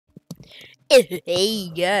Hey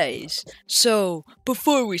guys, so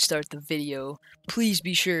before we start the video, please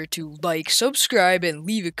be sure to like, subscribe, and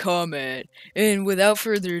leave a comment. And without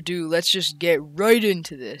further ado, let's just get right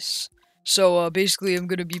into this. So basically I'm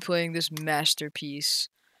gonna be playing this masterpiece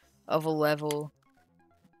of a level.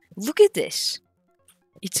 Look at this.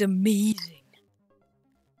 It's amazing.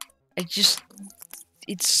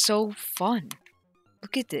 It's so fun.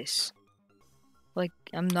 Look at this. Like,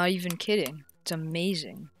 I'm not even kidding. It's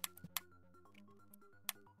amazing.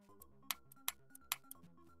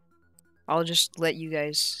 I'll just let you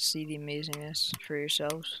guys see the amazingness for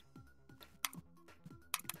yourselves.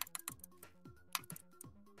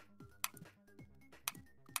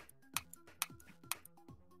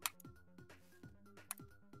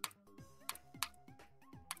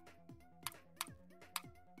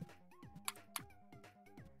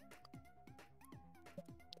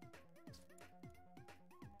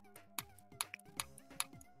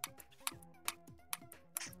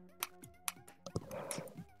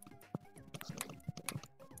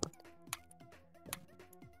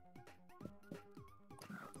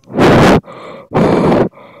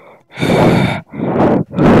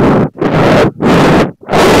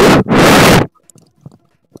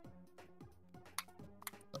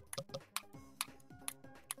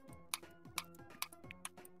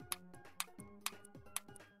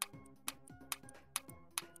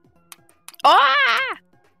 Ah!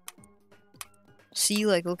 See,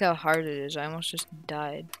 like, look how hard it is. I almost just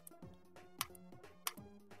died.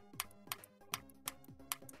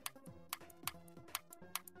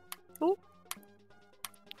 Oh.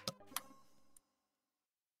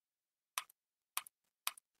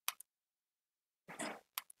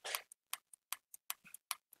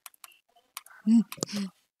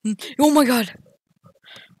 Oh my god!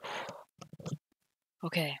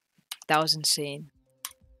 Okay, that was insane.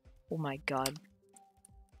 Oh my god.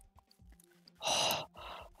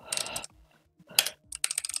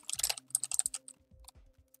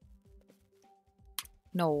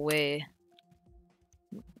 No way.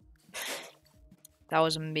 That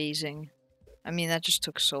was amazing. I mean, that just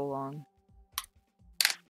took so long.